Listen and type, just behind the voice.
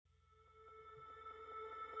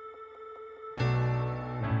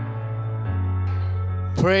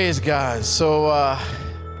Praise God. So,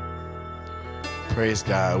 praise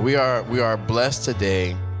God. We are blessed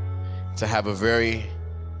today to have a very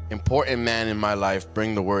important man in my life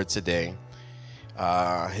bring the word today.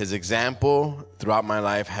 His example throughout my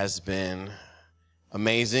life has been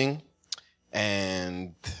amazing,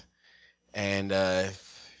 and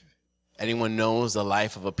if anyone knows the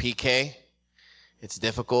life of a PK, it's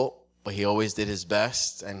difficult, but he always did his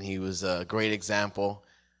best, and he was a great example.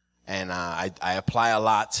 And I apply a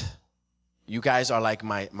lot. You guys are like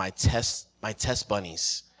my test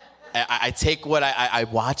bunnies. I take what I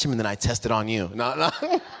watch him and then I test it on you. No.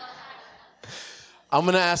 I'm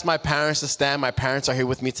gonna ask my parents to stand. My parents are here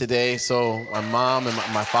with me today, so my mom and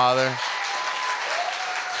my father.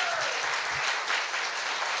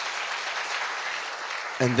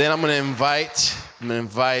 And then I'm gonna invite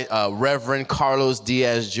Reverend Carlos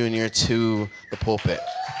Diaz Jr. to the pulpit.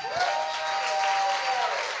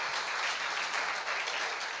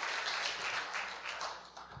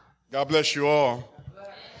 God bless you all.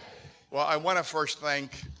 Well, I want to first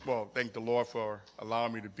thank the Lord for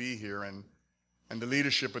allowing me to be here and the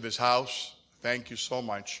leadership of this house. Thank you so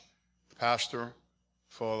much, Pastor,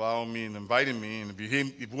 for allowing me and inviting me. And if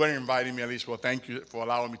you weren't inviting me, at least, well, thank you for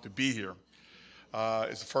allowing me to be here.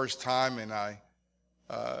 It's the first time, and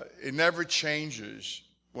it never changes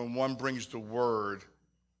when one brings the word.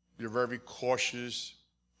 You're very cautious,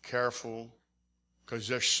 careful, because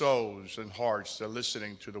their souls and hearts are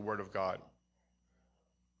listening to the word of God.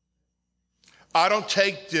 I don't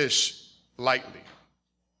take this lightly.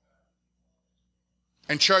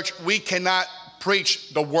 And church, we cannot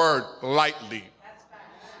preach the word lightly.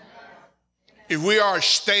 If we are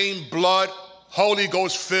stained blood, Holy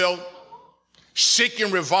Ghost filled, seeking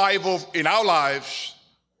revival in our lives,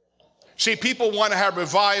 see, people want to have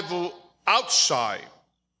revival outside,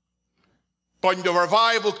 but the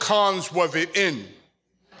revival comes within.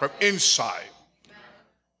 From inside.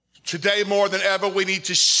 Today, more than ever, we need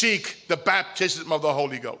to seek the baptism of the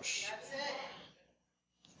Holy Ghost.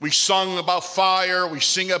 We sung about fire. We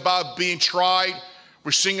sing about being tried.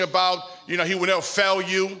 We sing about, He will never fail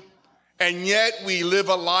you. And yet we live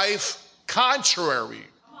a life contrary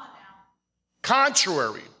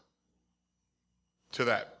to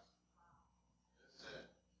that.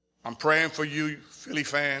 I'm praying for you, Philly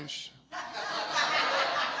fans.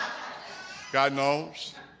 God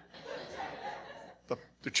knows.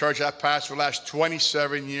 The church I've pastored for the last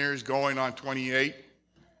 27 years, going on 28,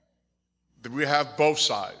 that we have both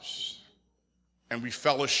sides, and we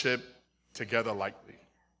fellowship together lightly.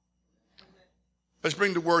 Let's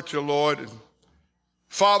bring the word to the Lord.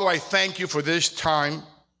 Father, I thank you for this time.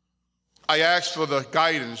 I ask for the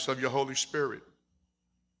guidance of your Holy Spirit.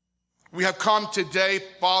 We have come today,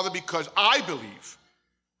 Father, because I believe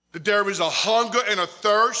that there is a hunger and a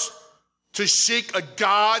thirst to seek a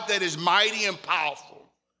God that is mighty and powerful.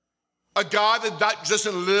 A God that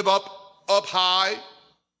doesn't live up high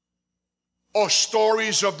or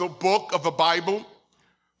stories of the book of the Bible,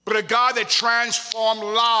 but a God that transforms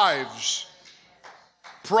lives.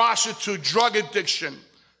 Prostitute, drug addiction,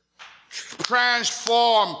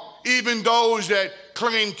 transform even those that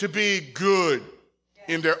claim to be good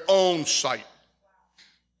in their own sight.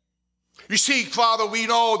 You see, Father, we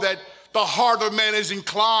know that the heart of man is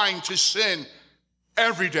inclined to sin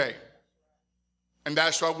every day. And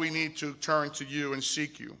that's why we need to turn to you and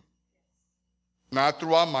seek you. Not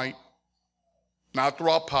through our might, not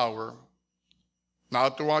through our power,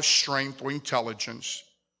 not through our strength or intelligence,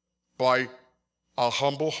 by our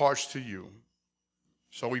humble hearts to you.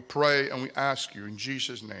 So we pray and we ask you in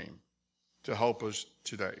Jesus' name to help us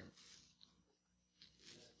today.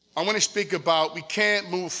 I want to speak about we can't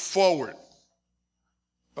move forward.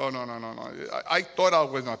 Oh, no. I thought I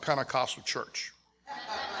was in a Pentecostal church.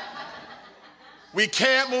 We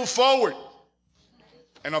can't move forward.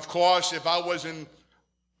 And of course, if I was in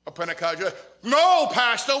a Pentecostal church, no,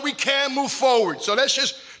 Pastor, we can't move forward. So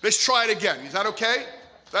let's try it again. Is that okay?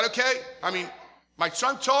 Is that okay? I mean, my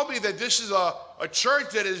son told me that this is a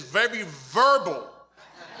church that is very verbal.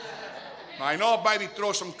 I know I maybe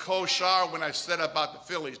throw some cold shower when I said about the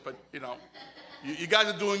Phillies, but you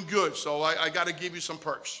guys are doing good, so I got to give you some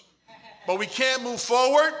perks. But we can't move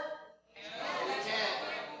forward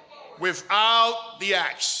without the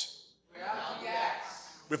axe.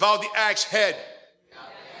 Without the axe head.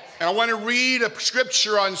 And I want to read a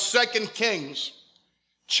scripture on 2 Kings,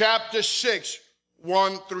 chapter 6,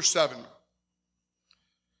 1 through 7.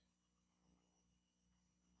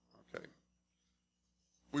 Okay.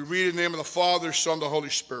 We read in the name of the Father, Son, and the Holy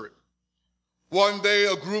Spirit. One day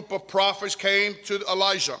a group of prophets came to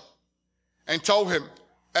Elijah and told him,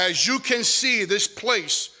 as you can see, this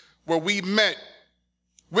place where we met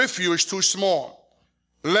with you is too small.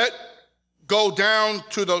 Let go down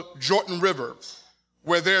to the Jordan River,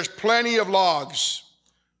 where there's plenty of logs.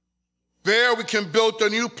 There we can build a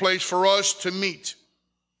new place for us to meet.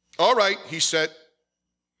 All right, he said.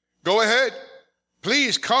 Go ahead.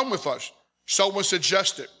 Please come with us. Someone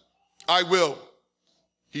suggested. I will,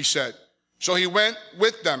 he said. So he went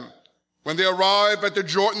with them. When they arrived at the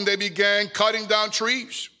Jordan, they began cutting down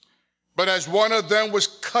trees. But as one of them was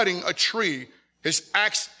cutting a tree, his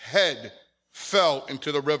axe head fell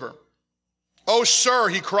into the river. Oh, sir,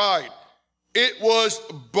 he cried. It was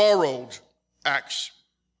borrowed axe.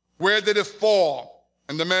 Where did it fall?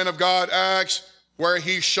 And the man of God asked, where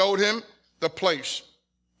he showed him the place.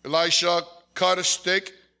 Elisha cut a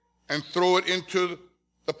stick and threw it into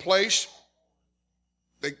the place.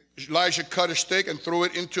 Elijah cut a stick and threw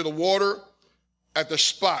it into the water at the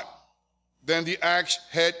spot. Then the axe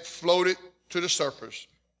head floated to the surface.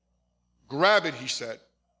 Grab it, he said.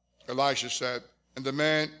 Elisha said, and the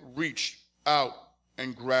man reached out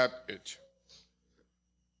and grabbed it.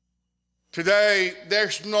 Today,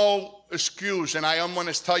 there's no excuse, and I am going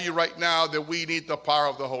to tell you right now that we need the power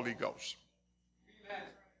of the Holy Ghost.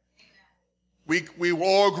 We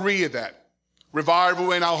all agree with that.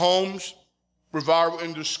 Revival in our homes, revival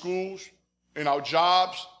in the schools, in our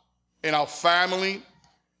jobs, in our family,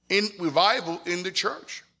 in revival in the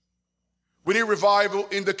church. We need revival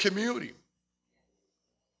in the community.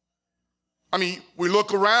 I mean, we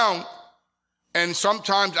look around, and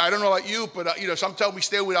sometimes, I don't know about you, but sometimes we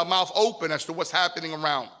stay with our mouth open as to what's happening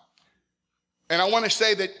around. And I want to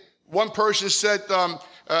say that one person said,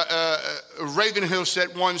 Ravenhill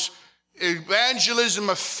said once, evangelism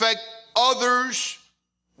affects others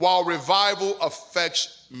while revival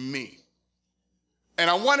affects me. And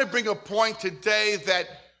I want to bring a point today that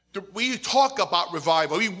we talk about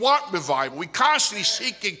revival. We want revival. We're constantly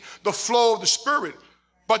seeking the flow of the Spirit.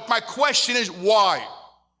 But my question is, why?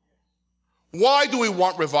 Why do we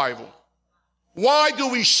want revival? Why do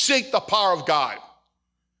we seek the power of God?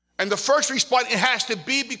 And the first response, it has to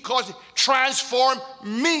be because it transformed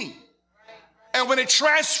me. And when it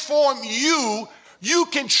transforms you, you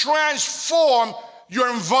can transform your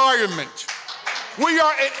environment. We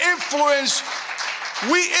are an influence.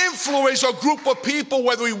 We influence a group of people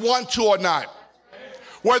whether we want to or not.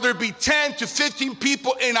 Whether it be 10 to 15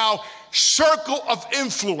 people in our circle of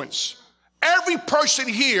influence. Every person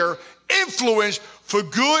here influenced for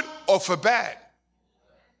good or for bad.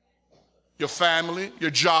 Your family,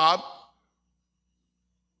 your job,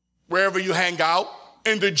 wherever you hang out,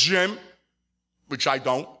 in the gym, which I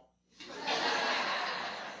don't.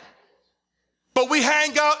 But we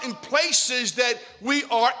hang out in places that we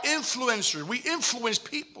are influencers. We influence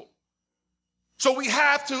people. So we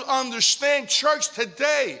have to understand, church,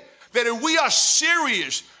 today, that if we are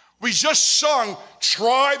serious, we just sung,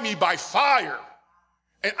 "Try Me by Fire."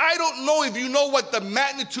 And I don't know if you know what the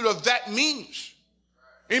magnitude of that means.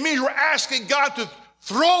 It means we're asking God to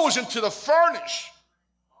throw us into the furnace,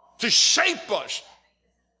 to shape us.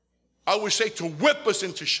 I would say to whip us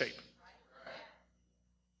into shape.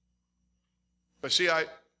 But see, I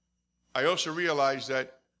also realize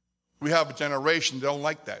that we have a generation that don't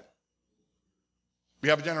like that. We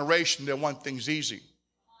have a generation that want things easy.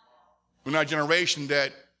 We're not a generation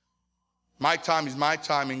that my time is my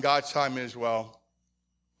time and God's time is, well,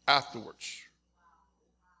 afterwards.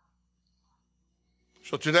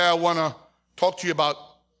 So today I want to talk to you about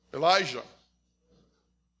Elijah.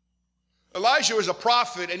 Elijah was a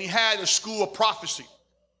prophet, and he had a school of prophecy.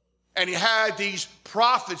 And he had these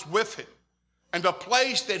prophets with him. And the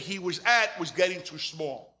place that he was at was getting too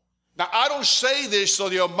small. Now, I don't say this so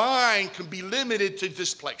your mind can be limited to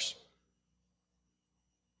this place.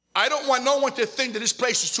 I don't want no one to think that this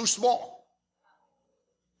place is too small.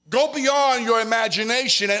 Go beyond your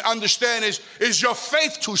imagination and understand, is your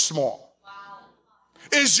faith too small? Wow.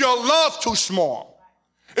 Is your love too small?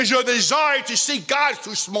 Is your desire to see God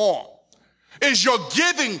too small? Is your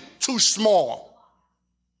giving too small?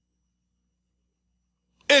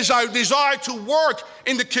 Is our desire to work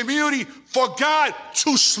in the community for God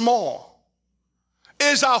too small?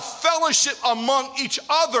 Is our fellowship among each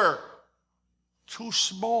other too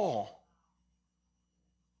small?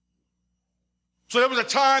 So there was a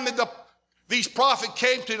time that these prophets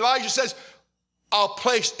came to Elijah and says, our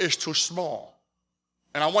place is too small.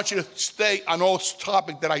 And I want you to stay on this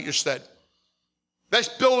topic that I just said. Let's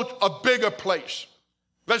build a bigger place.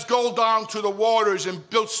 Let's go down to the waters and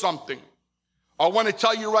build something. I want to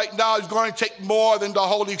tell you right now, it's going to take more than the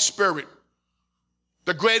Holy Spirit.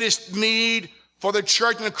 The greatest need for the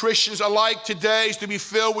church and the Christians alike today is to be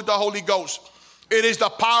filled with the Holy Ghost. It is the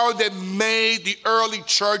power that made the early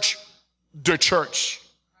church the church.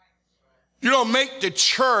 You don't make the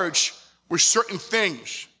church with certain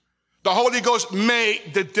things. The Holy Ghost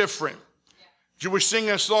made the difference. You were singing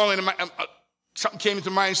a song and something came into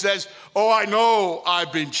mind and says, oh, I know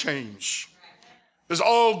I've been changed. This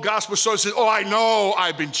old gospel song says, oh, I know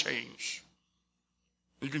I've been changed.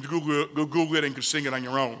 You can Google it and can sing it on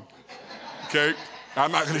your own. Okay?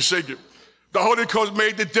 I'm not going to sing it. The Holy Ghost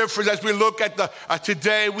made the difference. As we look at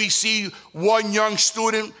today, we see one young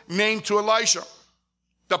student named to Elisha.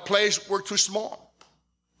 The place were too small.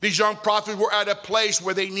 These young prophets were at a place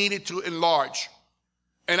where they needed to enlarge.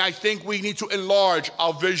 And I think we need to enlarge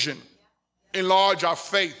our vision, enlarge our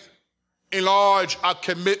faith, enlarge our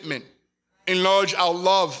commitment, enlarge our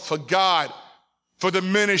love for God, for the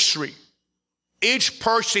ministry. Each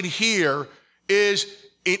person here is,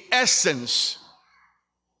 in essence,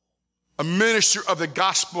 a minister of the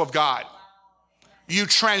gospel of God. You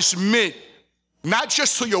transmit not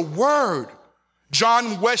just to your word.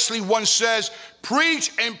 John Wesley once says,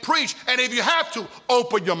 preach and preach, and if you have to,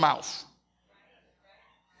 open your mouth.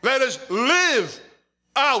 Let us live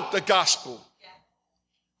out the gospel.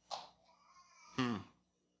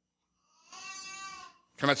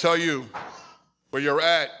 Can I tell you, where you're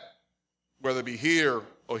at, whether it be here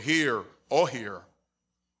or here or here,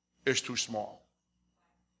 is too small.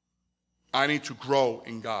 I need to grow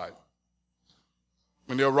in God.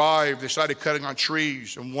 When they arrived, they started cutting on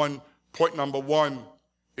trees, and point number one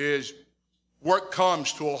is work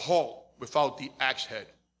comes to a halt without the axe head.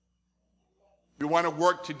 We want to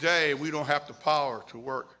work today, we don't have the power to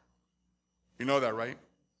work. You know that, right?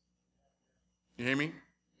 You hear me?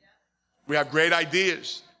 We have great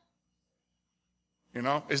ideas. You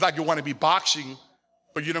know, it's like you want to be boxing,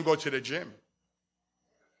 but you don't go to the gym.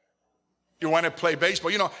 You want to play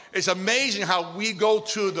baseball. You know, it's amazing how we go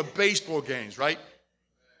to the baseball games, right?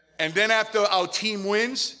 And then after our team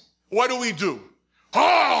wins, what do?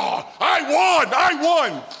 Oh, I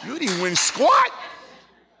won. You didn't win squat.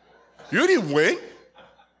 You didn't win.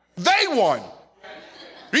 They won.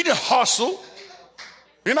 You didn't hustle.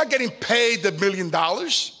 You're not getting paid the $1 million.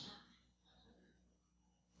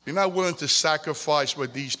 You're not willing to sacrifice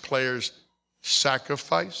what these players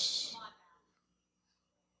sacrifice.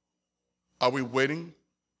 Are we winning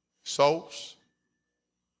souls?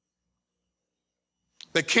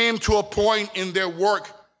 They came to a point in their work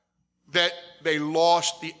that they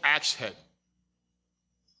lost the axe head.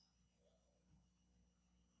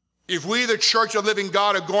 If we, the Church of Living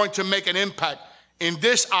God, are going to make an impact in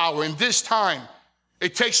this hour, in this time,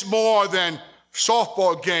 it takes more than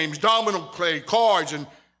softball games, domino play, cards, and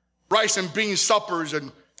rice and bean suppers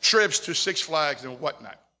and trips to Six Flags and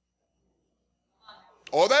whatnot.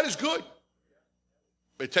 All that is good.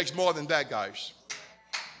 But it takes more than that, guys.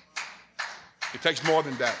 It takes more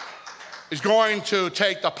than that. It's going to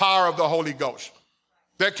take the power of the Holy Ghost.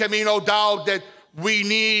 There can be no doubt that we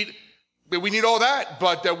need all that,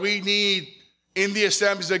 but that we need in the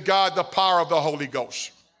assemblies of God the power of the Holy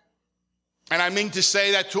Ghost. And I mean to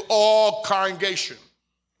say that to all congregation.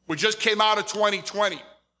 We just came out of 2020.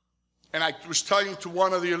 And I was telling to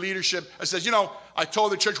one of the leadership, I said, you know, I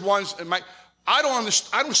told the church once, I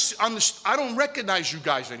don't recognize you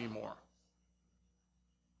guys anymore.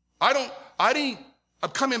 I'm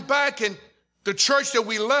coming back, and the church that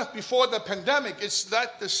we left before the pandemic, it's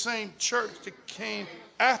not the same church that came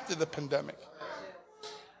after the pandemic.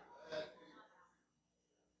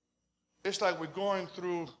 It's like we're going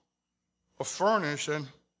through a furnace, and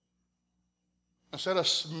instead of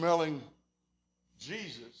smelling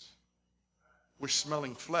Jesus, we're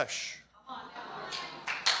smelling flesh.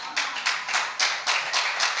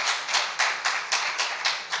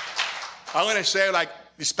 I'm going to say like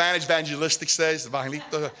the Spanish evangelistic says,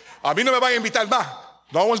 Evangelito, a mí no me van a invitar más.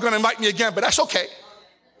 No one's going to invite me again, but that's okay.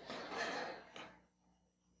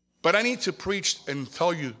 But I need to preach and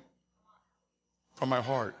tell you from my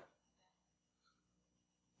heart.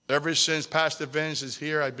 Ever since Pastor Vince is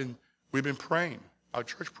here, we've been praying. Our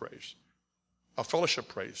church prays. Our fellowship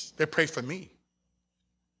prays. They pray for me.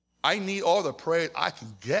 I need all the prayer I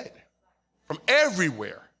can get from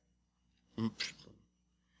everywhere.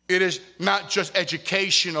 It is not just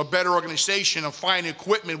education or better organization or fine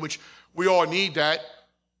equipment, which we all need that.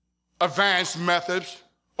 Advanced methods.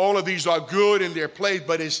 All of these are good in their place,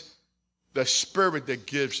 but it's the Spirit that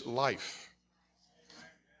gives life.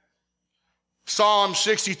 Psalm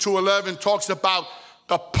 62:11 talks about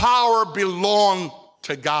the power belong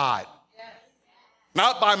to God.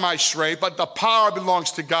 Not by my strength, but the power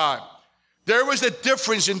belongs to God. There is a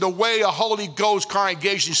difference in the way a Holy Ghost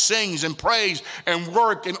congregation sings and prays and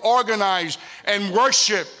work and organize and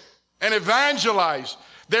worship and evangelize.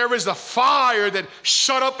 There is a fire that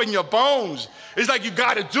shut up in your bones. It's like you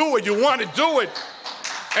got to do it. You want to do it.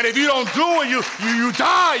 And if you don't do it, you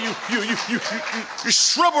die. You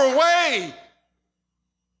shrivel away.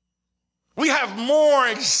 We have more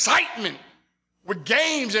excitement with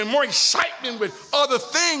games and more excitement with other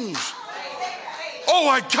things. Oh,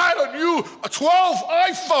 I got a new 12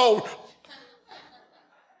 iPhone.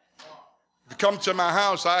 You come to my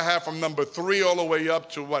house, I have from number 3 all the way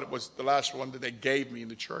up to what was the last one that they gave me in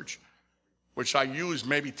the church, which I use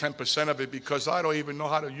maybe 10% of it because I don't even know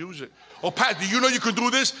how to use it. Oh, Pat, do you know you can do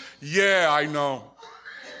this? Yeah, I know.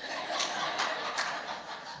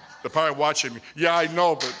 They're probably watching me. Yeah, I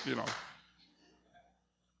know, but you know.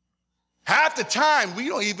 Half the time, we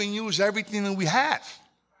don't even use everything that we have.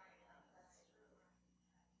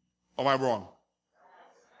 Am I wrong?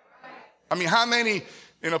 I mean, how many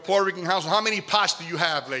in a Puerto Rican house, how many pots do you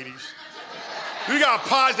have, ladies? You got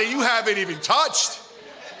pots that you haven't even touched.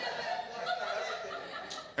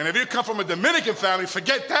 And if you come from a Dominican family,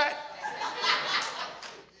 forget that.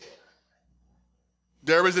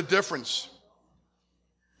 There is a difference.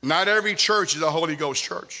 Not every church is a Holy Ghost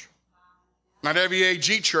church. Not every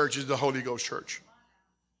AG church is the Holy Ghost church.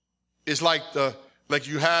 It's like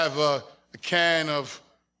you have a can of,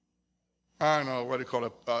 I don't know what they call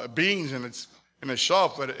it, beans and it's in a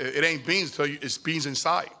shelf, but it ain't beans until it's beans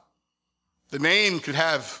inside. The name could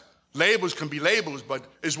have labels, can be labels, but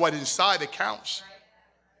it's what inside that counts.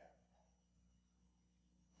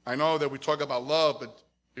 I know that we talk about love, but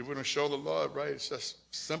if we're going to show the love, right, it's just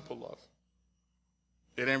simple love.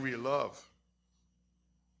 It ain't real love.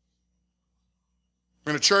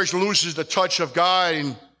 When the church loses the touch of God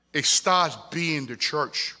and it stops being the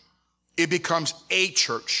church, it becomes a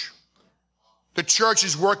church. The church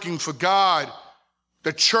is working for God.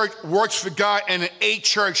 The church works for God, and a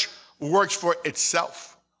church works for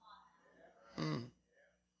itself.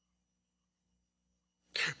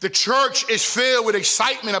 The church is filled with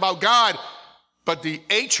excitement about God, but the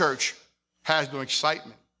a church has no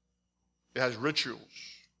excitement. It has rituals.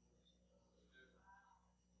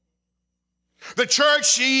 The church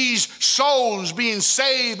sees souls being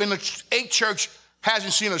saved, and the a church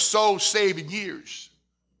hasn't seen a soul saved in years.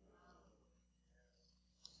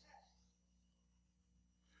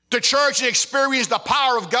 The church experienced the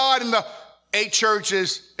power of God, and the a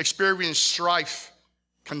churches experience strife,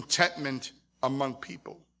 contentment among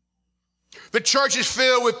people. The church is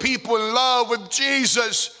filled with people in love with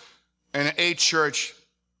Jesus, and the a church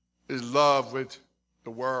is love with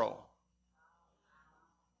the world.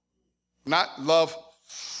 Not love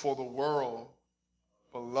for the world,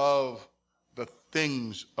 but love the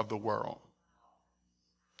things of the world.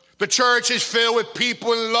 The church is filled with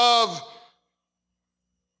people in love.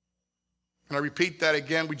 And I repeat that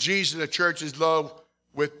again, with Jesus, the church is love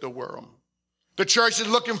with the world. The church is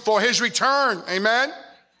looking for his return. Amen?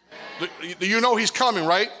 Do you know he's coming,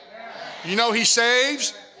 right? You know he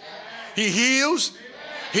saves, he heals,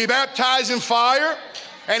 he baptizes in fire,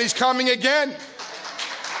 and he's coming again.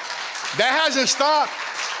 That hasn't stopped.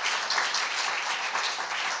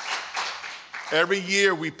 Every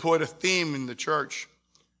year we put a theme in the church.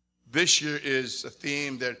 This year is a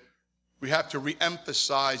theme that we have to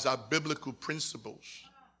reemphasize our biblical principles.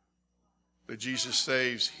 That Jesus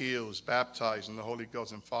saves, heals, baptizes in the Holy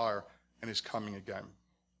Ghost and fire, and is coming again.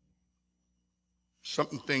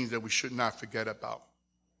 Something things that we should not forget about.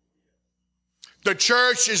 The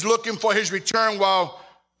church is looking for his return while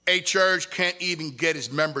a church can't even get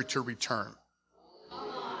its member to return.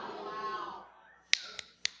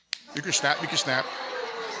 You can snap, you can snap.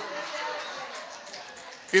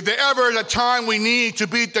 If there ever is a time we need to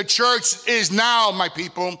be the church, is now, my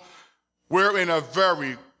people. We're in a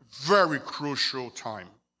very, very crucial time.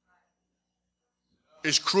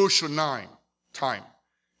 It's crucial time.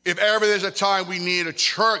 If ever there's a time we need a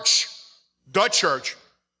church, the church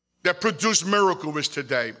that produced miracles is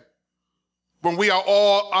today. When we are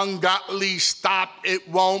all ungodly, stop, it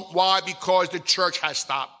won't. Why? Because the church has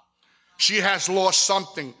stopped. She has lost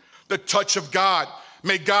something, the touch of God.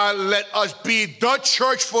 May God let us be the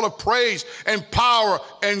church full of praise and power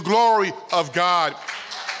and glory of God.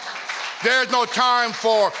 There's no time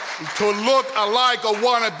to look alike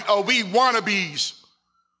or be wannabes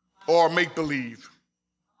or make believe.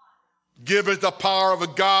 Give us the power of a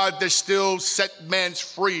God that still set men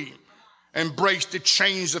free and breaks the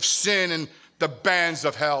chains of sin and the bands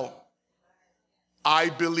of hell. I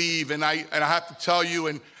believe, and I have to tell you,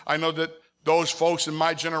 and I know that those folks in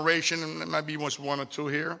my generation, and there might be one or two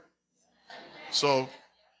here, so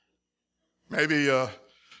maybe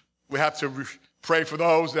we have to pray for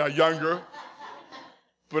those that are younger.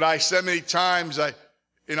 But I said many times,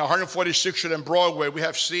 in 146th Street and Broadway, we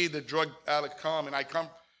have seen the drug addict come, and I come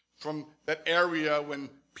from that area when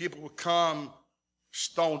people would come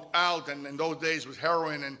stoned out, and in those days it was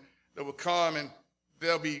heroin, and they would come and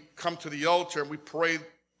come to the altar, and we pray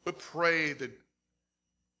that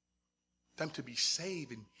them to be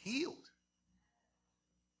saved and healed.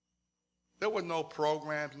 There were no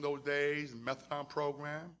programs in those days, and methadone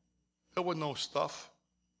program. There was no stuff.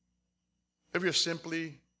 It was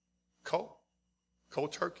simply cold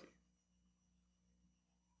turkey.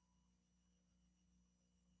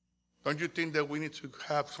 Don't you think that we need to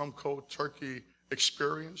have some cold turkey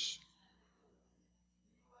experience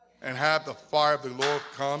and have the fire of the Lord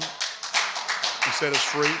come and set us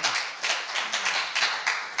free?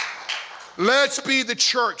 Let's be the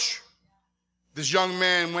church. This young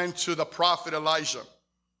man went to the prophet Elijah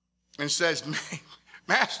and says,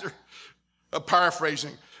 Master,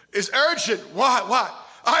 paraphrasing, it's urgent. What?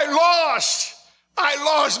 I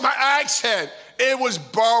lost my axe head. It was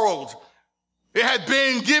borrowed. It had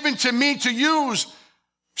been given to me to use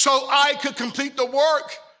so I could complete the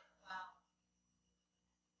work.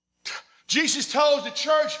 Jesus tells the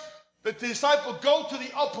church that the disciples go to the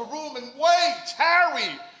upper room and wait, tarry.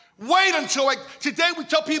 Wait until, like today we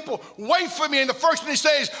tell people, wait for me. And the first thing they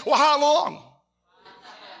say is, well, how long?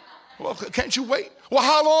 Well, can't you wait? Well,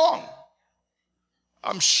 how long?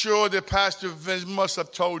 I'm sure that Pastor Vince must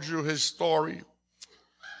have told you his story.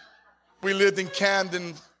 We lived in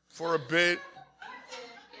Camden for a bit,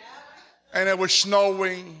 and it was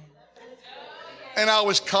snowing, and I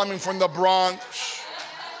was coming from the Bronx,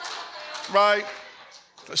 right?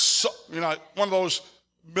 So, one of those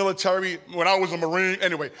military, when I was a Marine,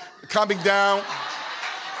 anyway, coming down.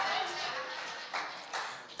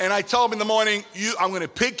 And I told him in the morning, I'm going to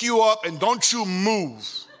pick you up, and don't you move.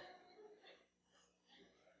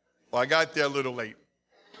 Well, I got there a little late.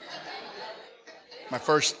 My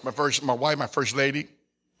wife, my first lady,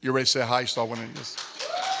 you ready to say hi? So I went in this.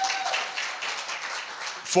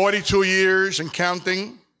 42 years and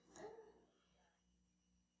counting.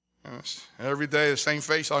 Every day, the same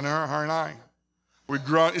face on her and I. We've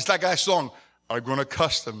grown. It's like that song, I've grown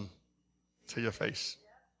accustomed to your face.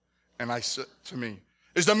 And I said to me,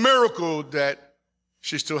 it's a miracle that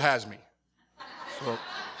she still has me. So,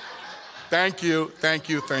 thank you.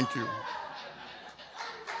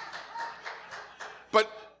 But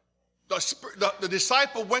the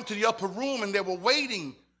disciple went to the upper room and they were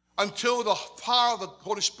waiting until the power of the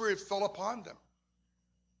Holy Spirit fell upon them.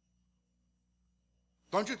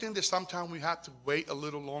 Don't you think that sometimes we have to wait a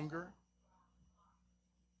little longer?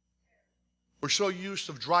 We're so used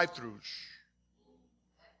to drive-thrus.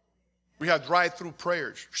 We have drive-through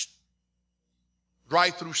prayers,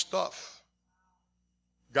 drive-through stuff.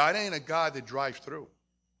 God ain't a God that drives through.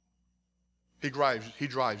 He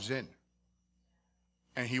drives in.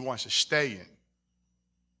 And he wants to stay in.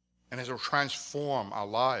 And it will transform our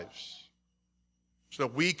lives so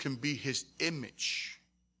that we can be his image.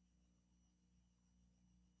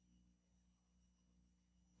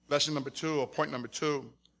 Lesson number 2, or point number 2.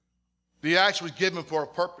 The axe was given for a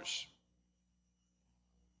purpose.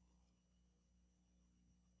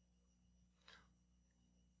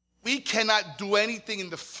 We cannot do anything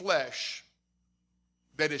in the flesh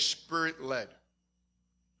that is spirit-led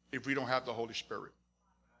if we don't have the Holy Spirit.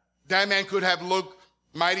 That man could have looked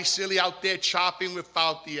mighty silly out there chopping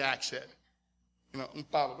without the axe head. Un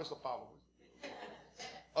palo. What's a palo?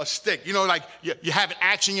 A stick. Like you have an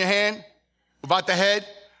axe in your hand without the head,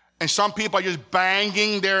 and some people are just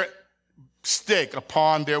banging their stick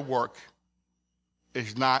upon their work.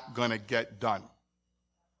 It's not going to get done.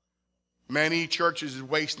 Many churches are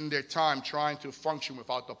wasting their time trying to function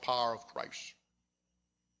without the power of Christ.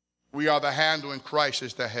 We are the handle and Christ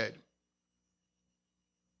is the head.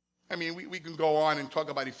 I mean, we can go on and talk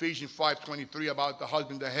about Ephesians 5:23 about the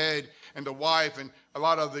husband, the head, and the wife. And a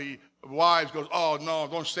lot of the wives goes, oh, no,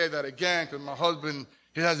 don't say that again because my husband,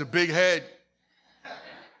 he has a big head.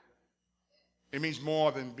 It means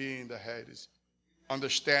more than being the head. It's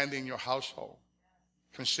understanding your household,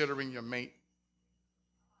 considering your mate,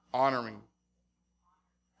 honoring.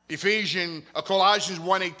 Colossians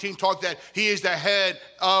 1:18 talks that he is the head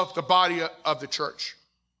of the body of the church.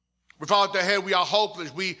 Without the head, we are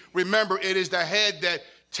hopeless. We remember it is the head that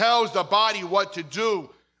tells the body what to do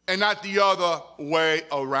and not the other way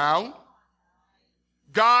around.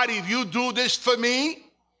 God, if you do this for me,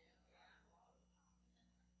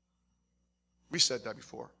 we said that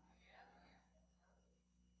before.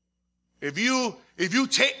 If you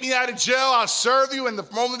take me out of jail, I'll serve you. And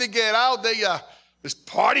the moment they get out, it's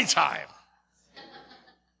party time.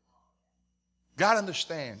 God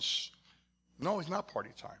understands. No, it's not party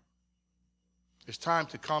time. It's time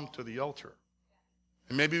to come to the altar.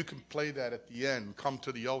 And maybe we can play that at the end, come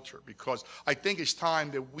to the altar, because I think it's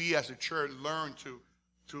time that we as a church learn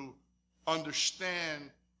to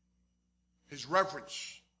understand his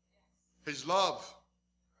reverence, his love,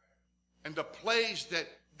 and the place that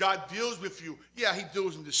God deals with you. Yeah, he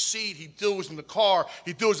deals in the seat, he deals in the car,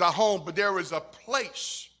 he deals at home, but there is a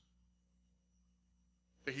place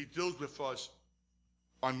that he deals with us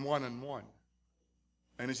on one-on-one,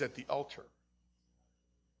 and it's at the altar.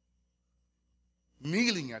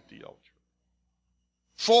 Kneeling at the altar,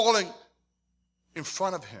 falling in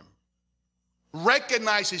front of him,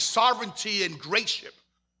 recognize his sovereignty and graceship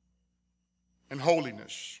and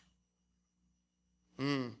holiness.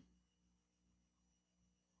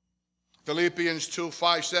 Philippians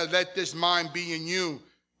 2:5 says, let this mind be in you,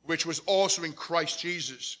 which was also in Christ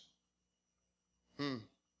Jesus.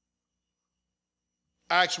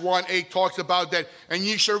 Acts 1:8 talks about that, and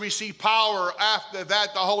ye shall receive power. After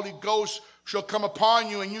that, the Holy Ghost shall come upon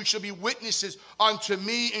you, and you shall be witnesses unto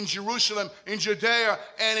me in Jerusalem, in Judea,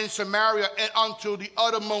 and in Samaria, and unto the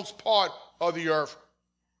uttermost part of the earth.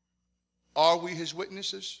 Are we his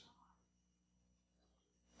witnesses?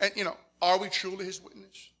 And, are we truly his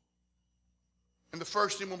witness? And the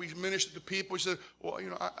first thing when we minister to people, we say, well,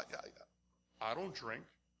 I don't drink.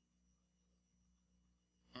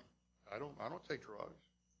 I don't take drugs.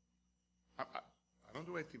 I don't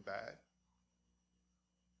do anything bad.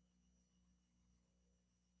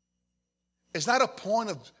 It's not a point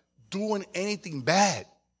of doing anything bad.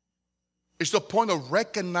 It's the point of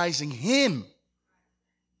recognizing him.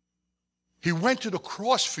 He went to the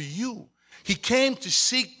cross for you. He came to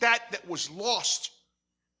seek that was lost.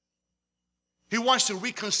 He wants to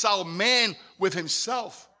reconcile man with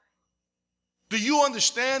himself. Do you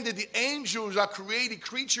understand that the angels are created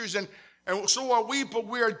creatures, and so are we, but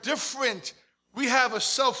we are different. We have a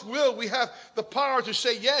self-will. We have the power to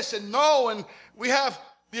say yes and no, and we have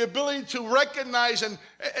the ability to recognize and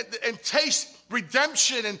taste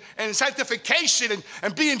redemption and sanctification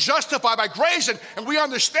and being justified by grace. And we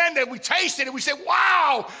understand that. We taste it and we say,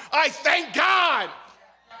 wow, I thank God.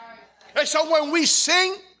 And so when we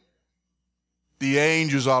sing, the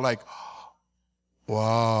angels are like,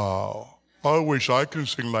 wow, I wish I could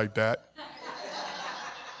sing like that.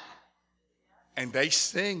 And they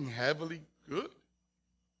sing heavily good.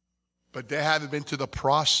 But they haven't been to the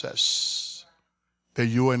process that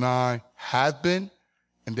you and I have been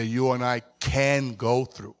and that you and I can go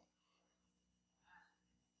through.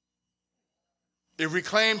 If we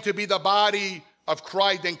claim to be the body of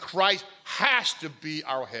Christ, then Christ has to be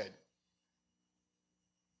our head.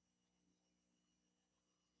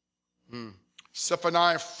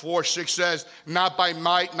 Zephaniah 4:6 says, not by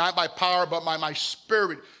might, not by power, but by my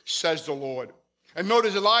spirit, says the Lord. And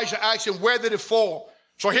notice Elijah asked him, where did it fall?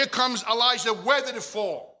 So here comes Elijah, where did it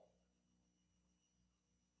fall?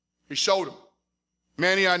 He showed him.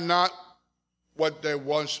 Many are not what they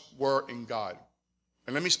once were in God.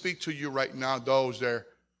 And let me speak to you right now, those that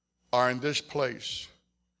are in this place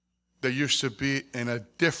that used to be in a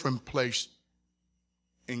different place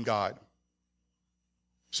in God.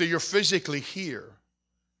 See, you're physically here,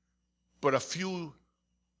 but a few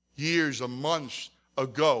years or months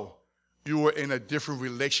ago, you were in a different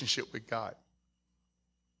relationship with God.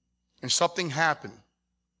 And something happened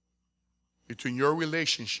between your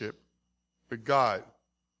relationship with God.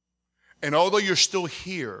 And although you're still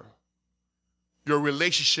here, your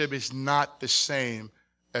relationship is not the same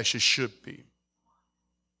as it should be.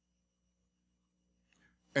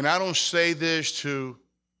 And I don't say this to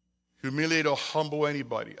humiliate or humble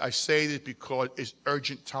anybody. I say this because it's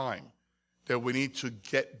urgent time that we need to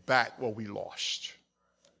get back what we lost.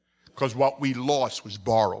 Because what we lost was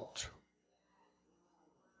borrowed.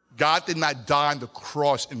 God did not die on the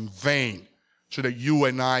cross in vain so that you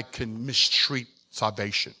and I can mistreat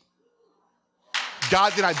salvation.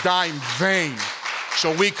 God did not die in vain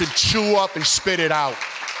so we could chew up and spit it out.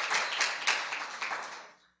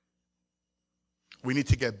 We need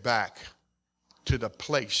to get back to the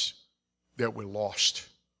place that we lost,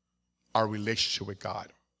 our relationship with God.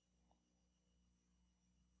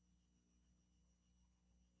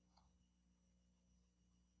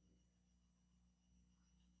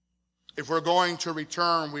 If we're going to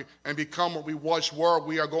return and become what we once were,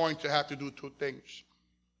 we are going to have to do two things.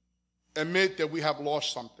 Admit that we have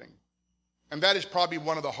lost something. And that is probably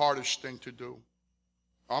one of the hardest things to do.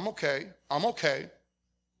 I'm okay. I'm okay.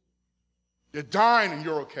 You're dying and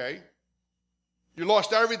you're okay. You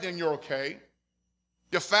lost everything, you're okay.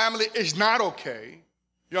 Your family is not okay.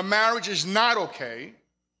 Your marriage is not okay.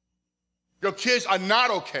 Your kids are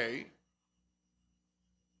not okay.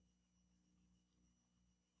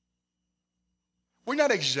 We're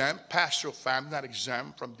not exempt. Pastoral family, not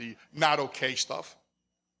exempt from the not okay stuff.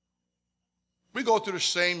 We go through the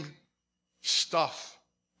same stuff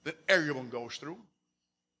that everyone goes through,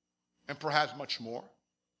 and perhaps much more.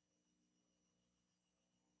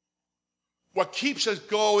 What keeps us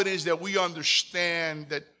going is that we understand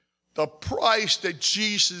that the price that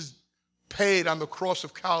Jesus paid on the cross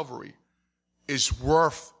of Calvary is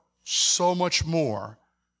worth so much more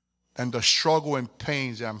than the struggle and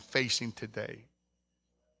pains that I'm facing today.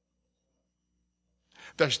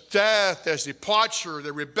 There's death, there's departure,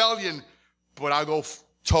 the rebellion, but I go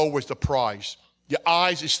towards the prize. Your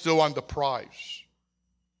eyes is still on the prize.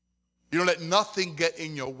 You don't let nothing get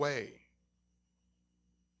in your way.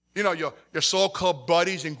 You know, your so-called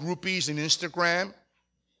buddies and groupies in Instagram,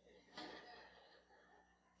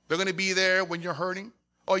 they're going to be there when you're hurting.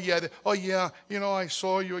 Oh yeah, you know, I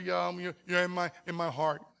saw you, you're in my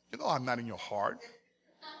heart. You know, I'm not in your heart.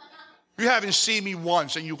 You haven't seen me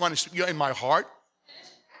once and you're in my heart.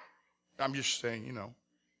 I'm just saying, you know.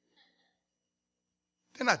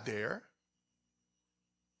 They're not there.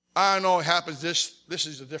 I know it happens. This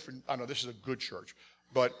is a different, I know this is a good church.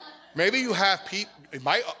 But maybe you have people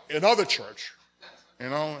in other church, you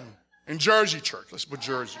know, in Jersey church. Let's put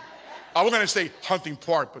Jersey. I was going to say Hunting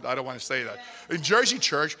Park, but I don't want to say that. In Jersey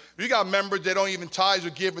church, you got members that don't even tithe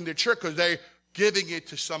or give in their church because they're giving it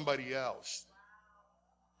to somebody else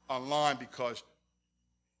online because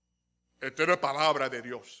esta es la palabra de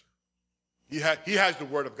Dios. He has the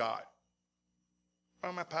word of God.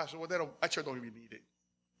 Oh, my pastor, well, my church don't even need it.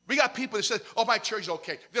 We got people that say, oh, my church is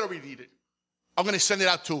okay. They don't really need it. I'm going to send it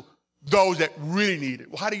out to those that really need it.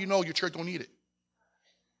 Well, how do you know your church don't need it?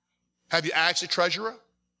 Have you asked the treasurer?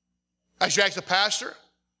 Have you asked the pastor?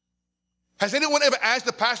 Has anyone ever asked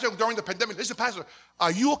the pastor during the pandemic, listen, pastor,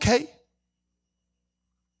 are you okay?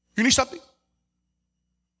 You need something?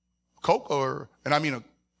 Coke and I mean a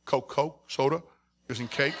Coke, soda,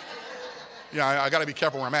 isn't cake. Yeah, I got to be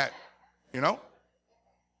careful where I'm at, you know?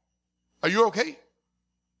 Are you okay?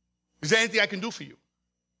 Is there anything I can do for you?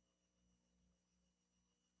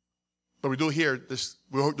 But we do hear this.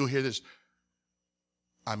 A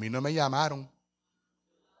mí no me llamaron.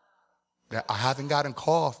 I haven't gotten a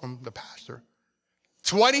call from the pastor.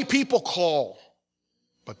 20 people call,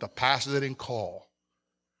 but the pastor didn't call.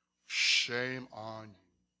 Shame on you.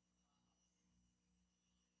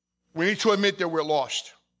 We need to admit that we're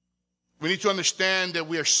lost. We need to understand that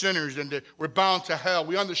we are sinners and that we're bound to hell.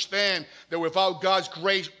 We understand that without God's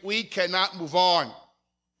grace, we cannot move on.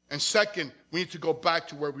 And second, we need to go back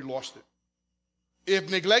to where we lost it.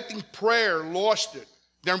 If neglecting prayer lost it,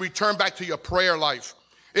 then return back to your prayer life.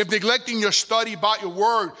 If neglecting your study about your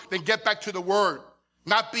word, then get back to the word.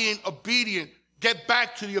 Not being obedient, get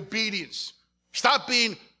back to the obedience.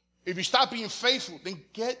 If you stop being faithful, then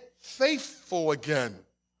get faithful again.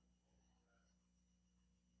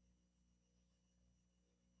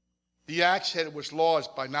 The axe head was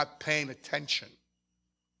lost by not paying attention.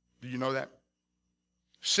 Do you know that?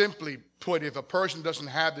 Simply put, if a person doesn't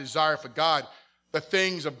have desire for God, the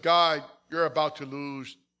things of God, you're about to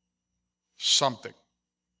lose something.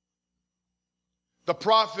 The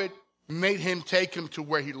prophet made him take him to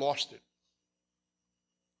where he lost it.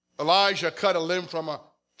 Elijah cut a limb from a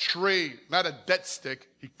tree, not a dead stick.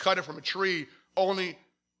 He cut it from a tree. Only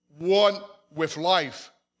one with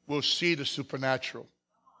life will see the supernatural.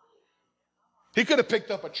 He could have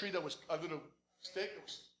picked up a tree that was a little stick, that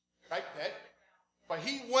was like that, but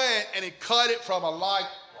he went and he cut it from a live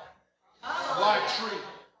tree.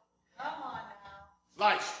 Come on now.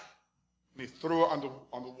 Life. And he threw it on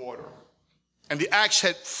the water. And the axe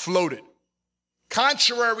head floated.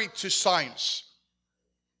 Contrary to science.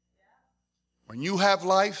 When you have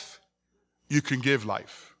life, you can give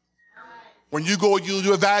life. When you go you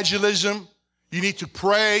do evangelism, you need to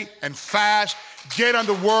pray and fast, get on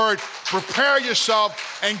the word, prepare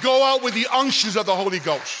yourself, and go out with the unctions of the Holy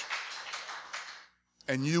Ghost.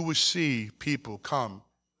 And you will see people come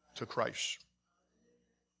to Christ.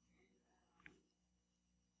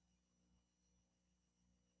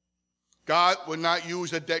 God will not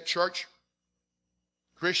use a dead church,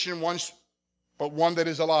 Christian once, but one that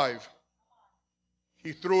is alive.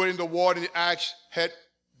 He threw it in the water, the axe head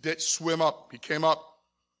did swim up. He came up.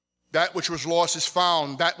 That which was lost is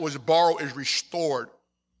found. That was borrowed is restored.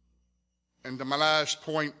 And my last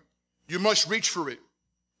point, you must reach for it.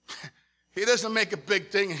 He doesn't make a big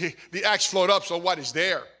thing. The axe float up, so what is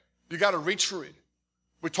there? You got to reach for it.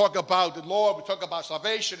 We talk about the Lord. We talk about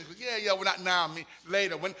salvation. Yeah, we're not now.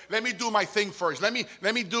 Later. Let me do my thing first. Let me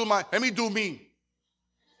do me.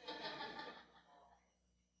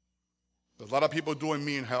 There's a lot of people doing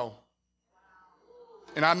me in hell.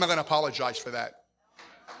 And I'm not going to apologize for that.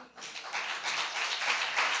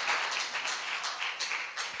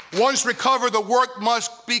 Once recovered, the work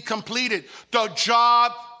must be completed. The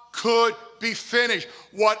job could be finished.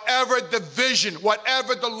 Whatever the vision,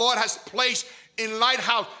 whatever the Lord has placed in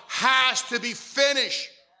Lighthouse has to be finished.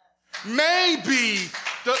 Maybe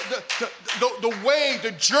the way,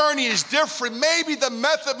 the journey is different. Maybe the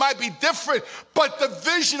method might be different, but the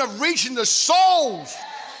vision of reaching the souls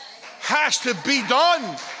has to be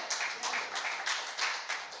done.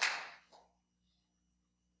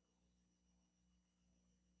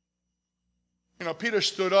 You know, Peter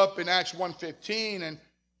stood up in Acts 1:15 and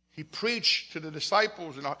he preached to the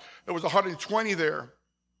disciples, and there was 120 there.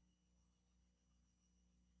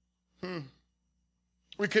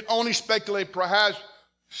 We could only speculate. Perhaps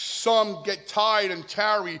some get tired and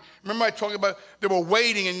tarry. Remember I talked about they were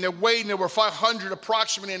waiting, and they're waiting. There were 500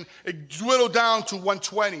 approximately, and it dwindled down to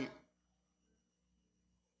 120.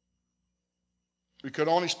 We could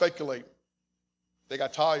only speculate. They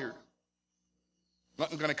got tired.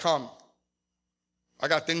 Nothing's going to come. I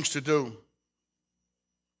got things to do.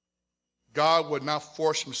 God would not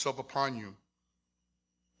force himself upon you.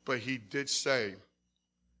 But he did say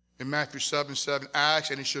in Matthew 7:7,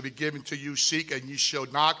 ask and it shall be given to you, seek and ye shall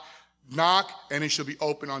knock, knock and it shall be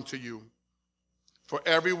opened unto you. For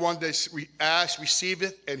everyone that asks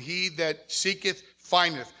receiveth, and he that seeketh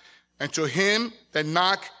findeth. And to him that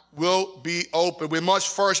knock will be open. We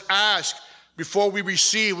must first ask before we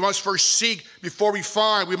receive. We must first seek before we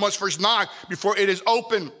find. We must first knock before it is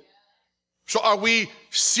open. So are we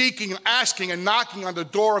seeking and asking and knocking on the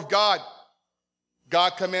door of God?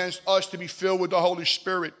 God commands us to be filled with the Holy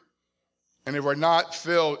Spirit. And if we're not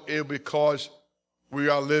filled, it's because we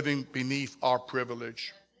are living beneath our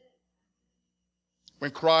privilege.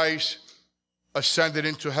 When Christ ascended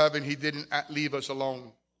into heaven, he didn't leave us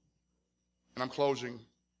alone. And I'm closing.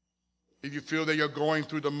 If you feel that you're going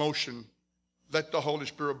through the motion, let the Holy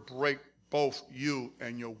Spirit break both you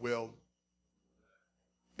and your will.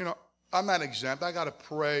 You know, I'm not exempt. I got to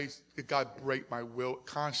pray that God break my will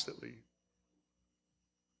constantly.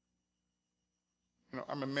 You know,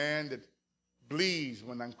 I'm a man that bleeds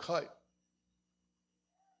when I'm cut.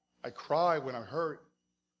 I cry when I'm hurt.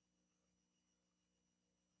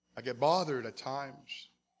 I get bothered at times.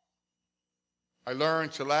 I learn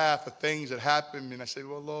to laugh at things that happen, and I say,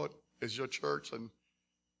 well, Lord, it's your church, and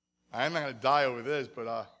I'm not going to die over this,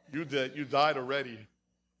 but you did. You died already.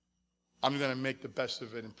 I'm going to make the best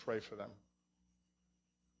of it and pray for them.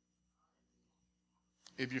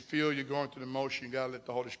 If you feel you're going through the motion, you got to let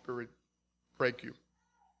the Holy Spirit break you.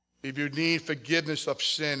 If you need forgiveness of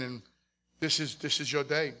sin, and this is your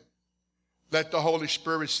day, let the Holy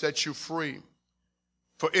Spirit set you free.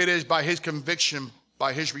 For it is by his conviction,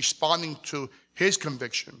 by his responding to his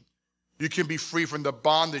conviction, you can be free from the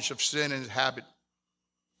bondage of sin and habit.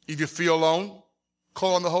 If you feel alone,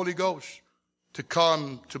 call on the Holy Ghost to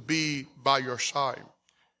come to be by your side.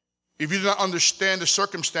 If you do not understand the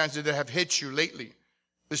circumstances that have hit you lately,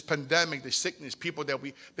 this pandemic, the sickness, people that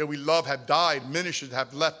we love have died, ministers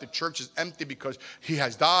have left, the church is empty because he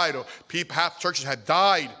has died, or half churches have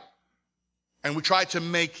died. And we try to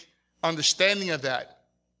make understanding of that.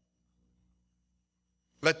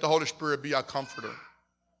 Let the Holy Spirit be our comforter.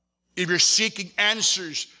 If you're seeking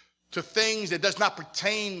answers to things that does not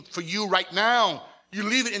pertain for you right now, you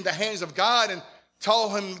leave it in the hands of God and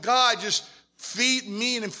tell him, God, just feed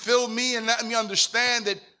me and fill me and let me understand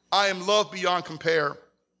that I am loved beyond compare.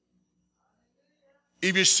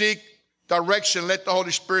 If you seek direction, let the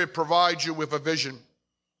Holy Spirit provide you with a vision.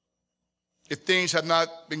 If things have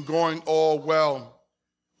not been going all well,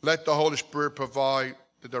 let the Holy Spirit provide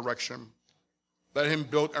the direction. Let him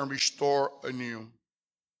build and restore anew.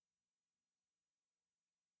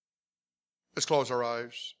 Let's close our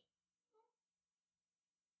eyes.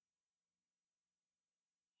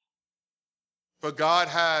 For God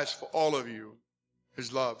has for all of you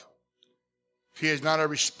his love. He is not a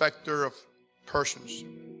respecter of persons.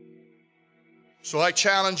 So I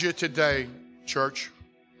challenge you today, church,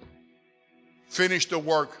 finish the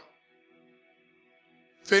work.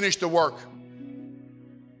 Finish the work.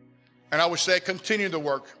 And I would say continue the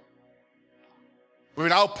work. With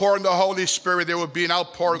an outpouring of the Holy Spirit, there will be an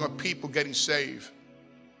outpouring of people getting saved.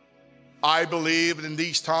 I believe that in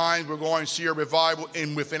these times we're going to see a revival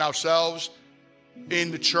within ourselves,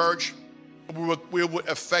 in the church. We would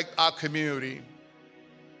affect our community.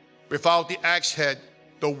 Without the axe head,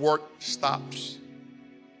 the work stops.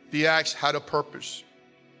 The axe had a purpose.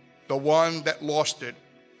 The one that lost it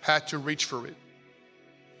had to reach for it.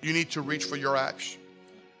 You need to reach for your axe.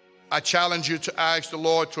 I challenge you to ask the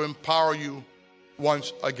Lord to empower you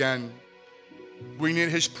once again. We need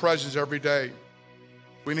his presence every day.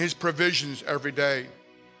 We need his provisions every day.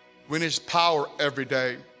 We need his power every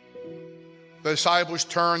day. The disciples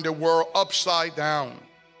turned the world upside down.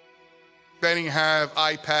 They didn't have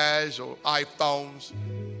iPads or iPhones.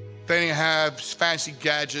 They didn't have fancy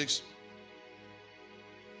gadgets.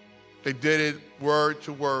 They did it word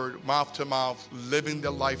to word, mouth to mouth, living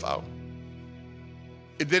their life out.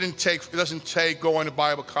 It doesn't take going to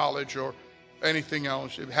Bible college or anything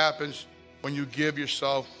else. It happens when you give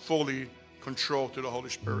yourself fully control to the Holy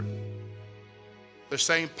Spirit. The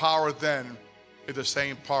same power then is the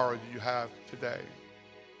same power that you have today.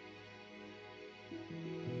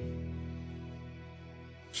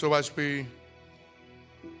 So as we're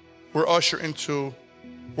ushered into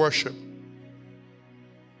worship,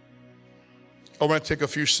 I want to take a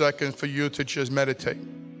few seconds for you to just meditate.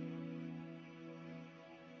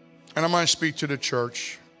 And I'm going to speak to the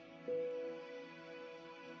church.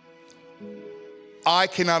 I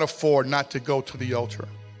cannot afford not to go to the altar.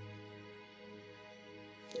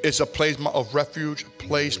 It's a place of refuge, a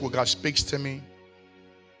place where God speaks to me.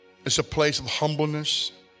 It's a place of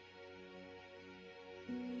humbleness.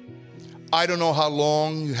 I don't know how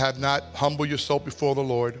long you have not humbled yourself before the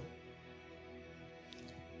Lord.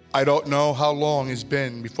 I don't know how long it's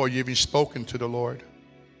been before you've even spoken to the Lord.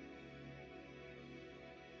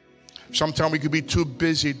 Sometimes we could be too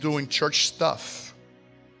busy doing church stuff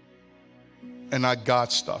and not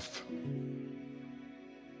God stuff.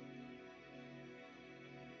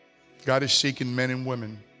 God is seeking men and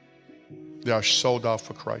women that are sold out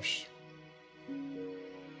for Christ.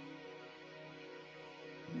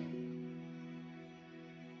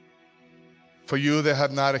 For you that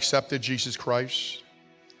have not accepted Jesus Christ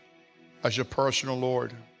as your personal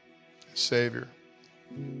Lord and Savior,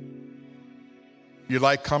 you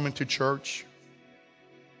like coming to church.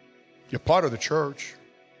 You're part of the church.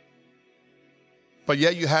 But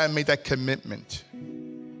yet you haven't made that commitment.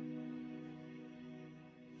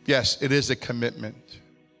 Yes, it is a commitment.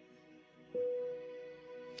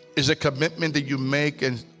 It's a commitment that you make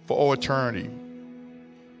for all eternity.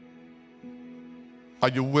 Are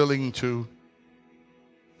you willing to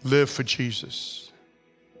live for Jesus?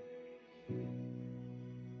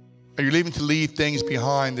 Are you leaving to leave things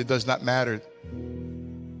behind that does not matter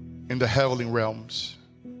in the heavenly realms?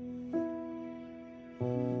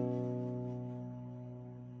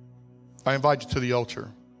 I invite you to the altar.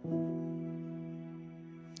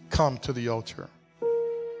 Come to the altar.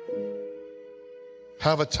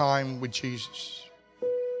 Have a time with Jesus.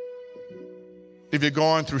 If you're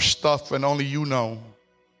going through stuff and only you know,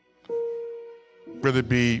 whether it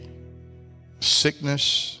be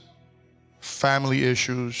sickness, family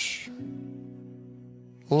issues,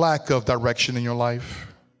 lack of direction in your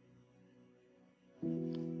life,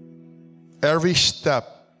 every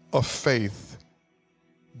step of faith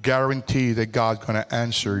guarantee that God's going to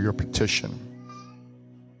answer your petition.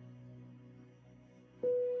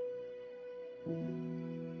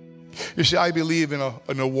 You see, I believe in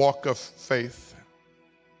a walk of faith.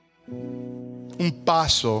 Un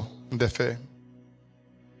paso de fe.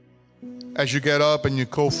 As you get up and you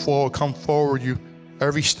come forward,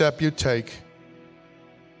 every step you take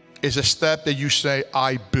is a step that you say,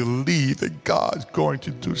 I believe that God's going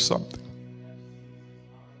to do something.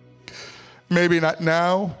 Maybe not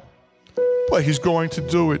now, but He's going to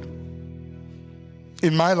do it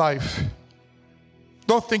in my life.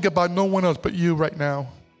 Don't think about no one else but you right now.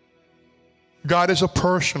 God is a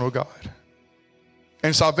personal God.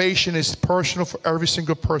 And salvation is personal for every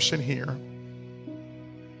single person here.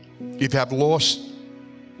 If you have lost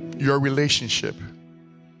your relationship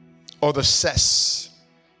or the cess,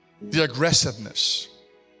 the aggressiveness,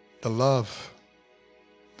 the love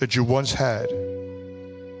that you once had,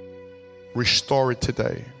 restore it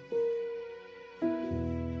today.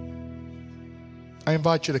 I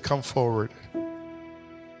invite you to come forward.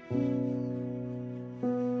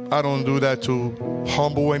 I don't do that to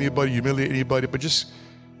humble anybody, humiliate anybody, but just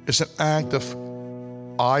it's an act of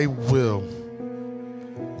I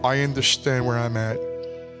understand where I'm at,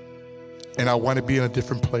 and I want to be in a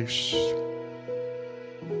different place.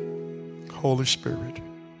 Holy Spirit.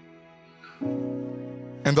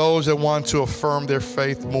 And those that want to affirm their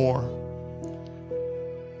faith more,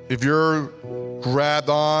 if you're grabbed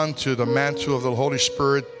on to the mantle of the Holy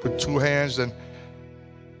Spirit with two hands, then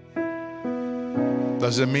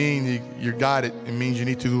doesn't mean you got it. It means you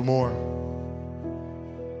need to do more.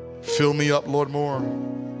 Fill me up, Lord, more.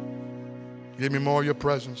 Give me more of your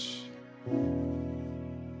presence.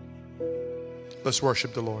 Let's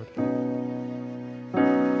worship the Lord.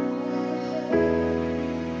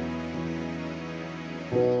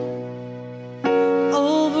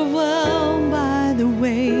 Overwhelmed by the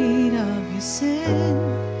weight of your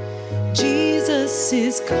sin, Jesus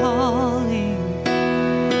is calling.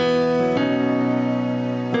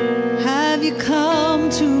 Have you come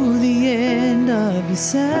to the end of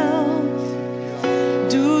yourself?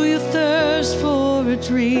 Do you thirst for a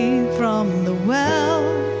drink from the well?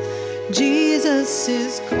 Jesus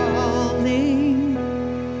is calling.